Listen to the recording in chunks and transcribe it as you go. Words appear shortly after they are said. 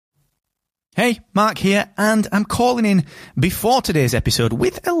Hey, Mark here, and I'm calling in before today's episode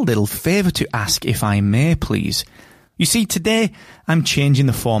with a little favour to ask, if I may, please. You see, today I'm changing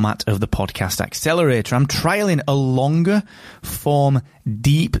the format of the Podcast Accelerator. I'm trialling a longer form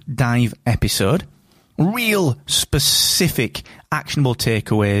deep dive episode, real specific actionable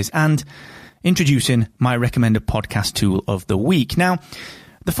takeaways, and introducing my recommended podcast tool of the week. Now,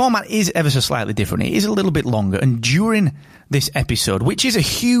 the format is ever so slightly different. It is a little bit longer, and during this episode, which is a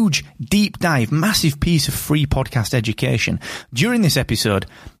huge, deep dive, massive piece of free podcast education, during this episode,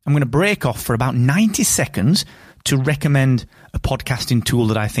 I'm going to break off for about 90 seconds to recommend a podcasting tool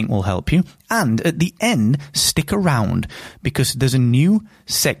that I think will help you. And at the end, stick around, because there's a new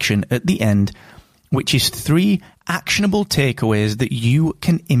section at the end, which is 3 actionable takeaways that you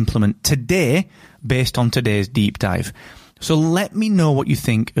can implement today based on today's deep dive. So let me know what you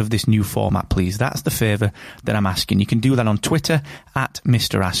think of this new format, please. That's the favour that I'm asking. You can do that on Twitter at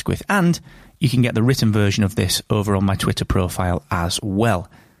Mr. Asquith, and you can get the written version of this over on my Twitter profile as well.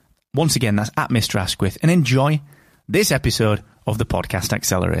 Once again, that's at Mr. Asquith, and enjoy this episode of the Podcast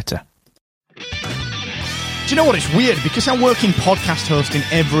Accelerator. Do you know what? It's weird because I work in podcast hosting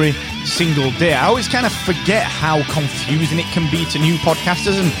every single day. I always kind of forget how confusing it can be to new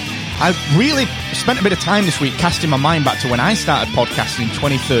podcasters, and I really spent a bit of time this week casting my mind back to when I started podcasting in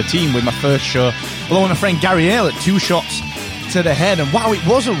 2013 with my first show, along with my friend Gary Hale at Two Shots to the Head. And wow, it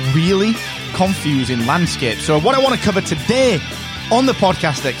was a really confusing landscape. So what I want to cover today on the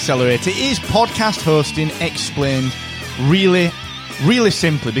Podcast Accelerator is podcast hosting explained really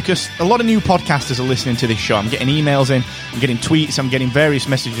simply, because a lot of new podcasters are listening to this show. I'm getting emails in, I'm getting tweets, I'm getting various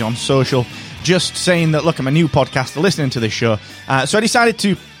messages on social just saying that, look, I'm a new podcaster listening to this show. So I decided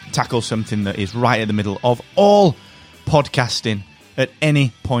to tackle something that is right in the middle of all podcasting at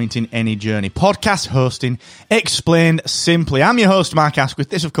any point in any journey. Podcast hosting explained simply. I'm your host, Mark Asquith.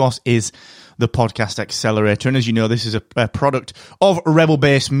 This, of course, is the Podcast Accelerator. And as you know, this is a product of Rebel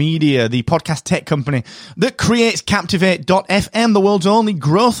Base Media, the podcast tech company that creates Captivate.fm, the world's only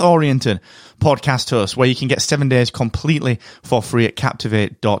growth-oriented podcast host, where you can get 7 days completely for free at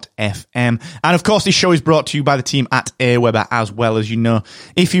Captivate.fm. And of course, this show is brought to you by the team at Aweber as well. As you know,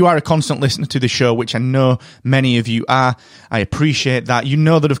 if you are a constant listener to the show, which I know many of you are, I appreciate that. You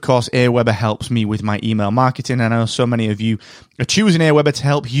know that, of course, Aweber helps me with my email marketing. And I know so many of you are choosing Aweber to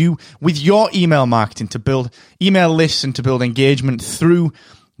help you with your email marketing, to build email lists and to build engagement through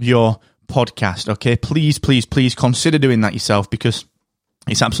your podcast. Okay, please consider doing that yourself, because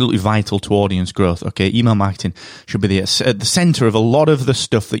it's absolutely vital to audience growth. Okay, email marketing should be at the center of a lot of the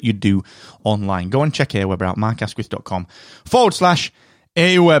stuff that you do online. Go and check Aweber out,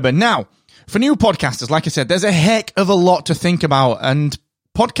 markasquith.com/Aweber. Now, for new podcasters, like I said, there's a heck of a lot to think about, and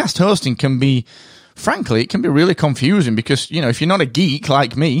podcast hosting can be, frankly, it can be really confusing because, you know, if you're not a geek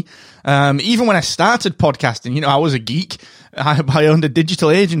like me, even when I started podcasting, you know, I was a geek. I owned a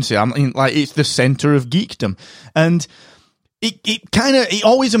digital agency. It's the center of geekdom. And it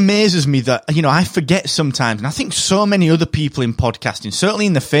always amazes me that, you know, I forget sometimes, and I think so many other people in podcasting, certainly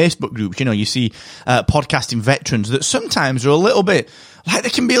in the Facebook groups, you know, you see podcasting veterans that sometimes are a little bit, like, they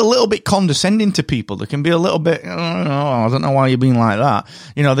can be a little bit condescending to people. They can be a little bit, I don't know why you're being like that.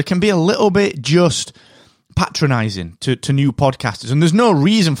 You know, they can be a little bit just patronizing to new podcasters, and there's no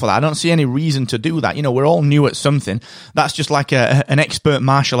reason for that. I don't see any reason to do that. You know, we're all new at something. That's just like an expert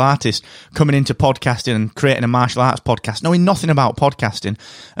martial artist coming into podcasting and creating a martial arts podcast, knowing nothing about podcasting,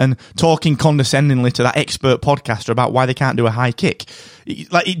 and talking condescendingly to that expert podcaster about why they can't do a high kick.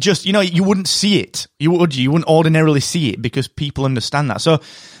 Like, it just, you know, you wouldn't see it. You wouldn't ordinarily see it, because people understand that. So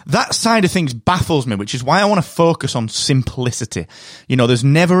that side of things baffles me, which is why I want to focus on simplicity. You know, there's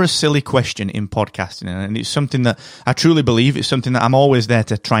never a silly question in podcasting, and it's something that I truly believe. It's something that I'm always there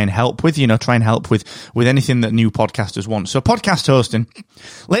to try and help with, with anything that new podcasters want. So podcast hosting,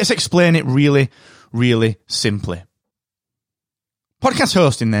 let's explain it really, really simply. Podcast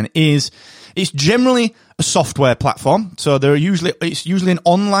hosting then it's generally a software platform. So it's usually an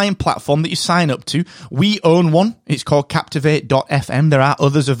online platform that you sign up to. We own one. It's called Captivate.fm. There are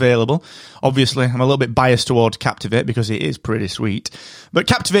others available. Obviously, I'm a little bit biased towards Captivate because it is pretty sweet. But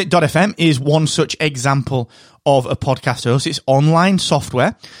Captivate.fm is one such example of a podcast host. It's online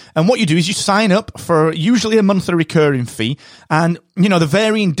software. And what you do is you sign up for usually a monthly recurring fee. And, you know, the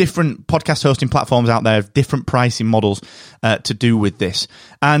varying different podcast hosting platforms out there have different pricing models to do with this.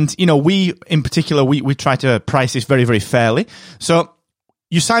 And, you know, we try to price this very, very fairly. So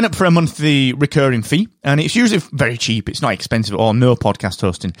you sign up for a monthly recurring fee, and it's usually very cheap. It's not expensive at all. No podcast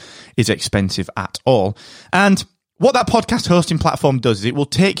hosting is expensive at all. And what that podcast hosting platform does is it will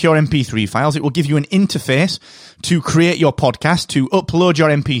take your MP3 files, it will give you an interface to create your podcast, to upload your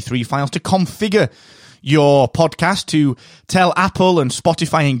MP3 files, to configure your podcast, to tell Apple and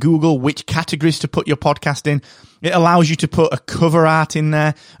Spotify and Google which categories to put your podcast in. It allows you to put a cover art in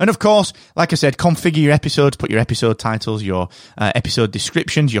there. And of course, like I said, configure your episodes, put your episode titles, your episode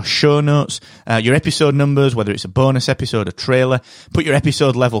descriptions, your show notes, your episode numbers, whether it's a bonus episode, a trailer, put your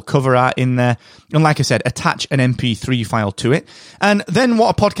episode level cover art in there. And like I said, attach an MP3 file to it. And then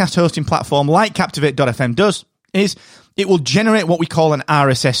what a podcast hosting platform like Captivate.fm does is it will generate what we call an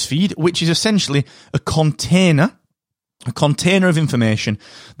RSS feed, which is essentially a container of information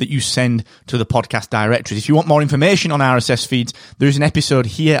that you send to the podcast directories. If you want more information on RSS feeds, there is an episode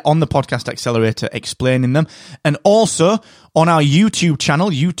here on the Podcast Accelerator explaining them. And also on our YouTube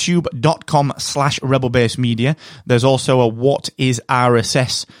channel, youtube.com/rebelbasemedia, there's also a What is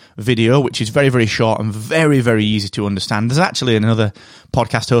RSS video, which is very, very short and very, very easy to understand. There's actually another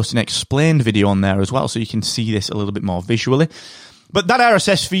Podcast Hosting Explained video on there as well, so you can see this a little bit more visually. But that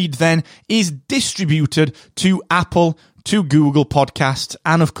RSS feed then is distributed to Apple, to Google Podcasts,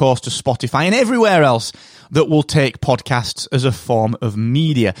 and of course to Spotify and everywhere else that will take podcasts as a form of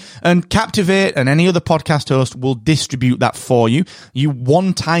media. And Captivate and any other podcast host will distribute that for you. You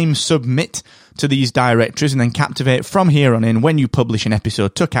one-time submit to these directories, and then Captivate from here on in, when you publish an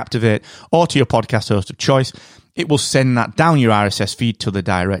episode to Captivate or to your podcast host of choice, it will send that down your RSS feed to the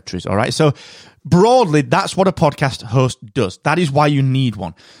directories. All right. So broadly, that's what a podcast host does. That is why you need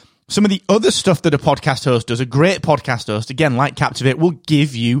one. Some of the other stuff that a podcast host does, a great podcast host, again, like Captivate, will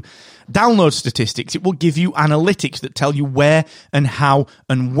give you download statistics. It will give you analytics that tell you where and how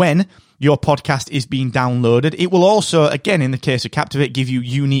and when your podcast is being downloaded. It will also, again, in the case of Captivate, give you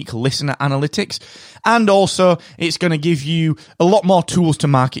unique listener analytics. And also, it's going to give you a lot more tools to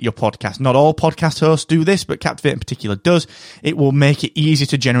market your podcast. Not all podcast hosts do this, but Captivate in particular does. It will make it easy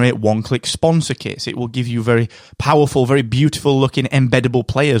to generate one-click sponsor kits. It will give you very powerful, very beautiful-looking embeddable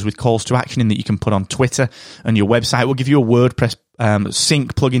players with calls to action in that you can put on Twitter and your website. It will give you a WordPress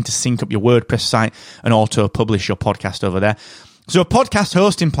sync plugin to sync up your WordPress site and auto-publish your podcast over there. So a podcast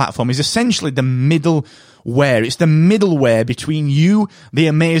hosting platform is essentially the middleware. It's the middleware between you, the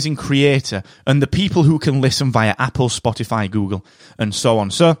amazing creator, and the people who can listen via Apple, Spotify, Google, and so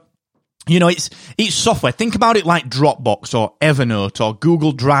on. So, you know, it's software. Think about it like Dropbox or Evernote or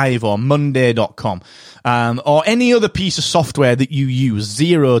Google Drive or Monday.com, or any other piece of software that you use,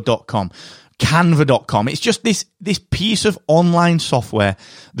 Xero.com. Canva.com. It's just this piece of online software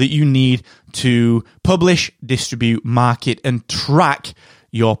that you need to publish, distribute, market, and track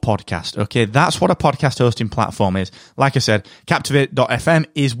your podcast. Okay, that's what a podcast hosting platform is. Like I said, Captivate.fm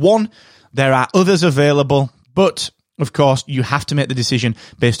is one. There are others available, but of course, you have to make the decision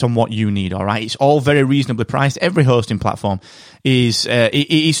based on what you need, all right? It's all very reasonably priced. Every hosting platform is,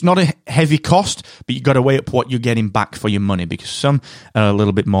 it's not a heavy cost, but you've got to weigh up what you're getting back for your money, because some are a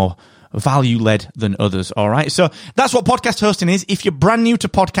little bit more value-led than others, all right? So that's what podcast hosting is. If you're brand new to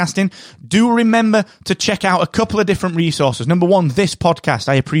podcasting, do remember to check out a couple of different resources. Number one, this podcast.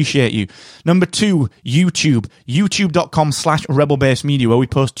 I appreciate you. Number two, YouTube. YouTube.com/rebelbasemedia, where we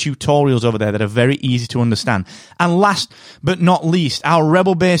post tutorials over there that are very easy to understand. And last but not least, our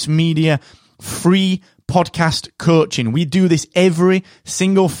Rebel Base Media free podcast coaching. We do this every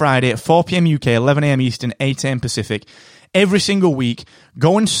single Friday at 4 p.m. UK, 11 a.m. Eastern, 8 a.m. Pacific. Every single week,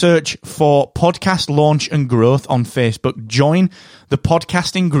 go and search for Podcast Launch and Growth on Facebook. Join the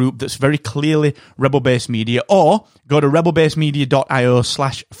podcasting group that's very clearly Rebel Base Media, or go to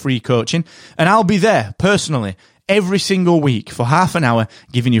rebelbasemedia.io/free coaching, and I'll be there personally every single week for half an hour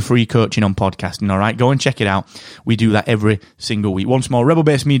giving you free coaching on podcasting. All right, go and check it out. We do that every single week. Once more,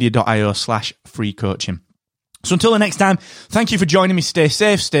 rebelbasemedia.io/free coaching. So until the next time, thank you for joining me. Stay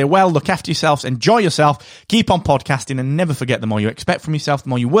safe, stay well, look after yourselves, enjoy yourself, keep on podcasting, and never forget, the more you expect from yourself, the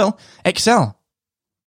more you will excel.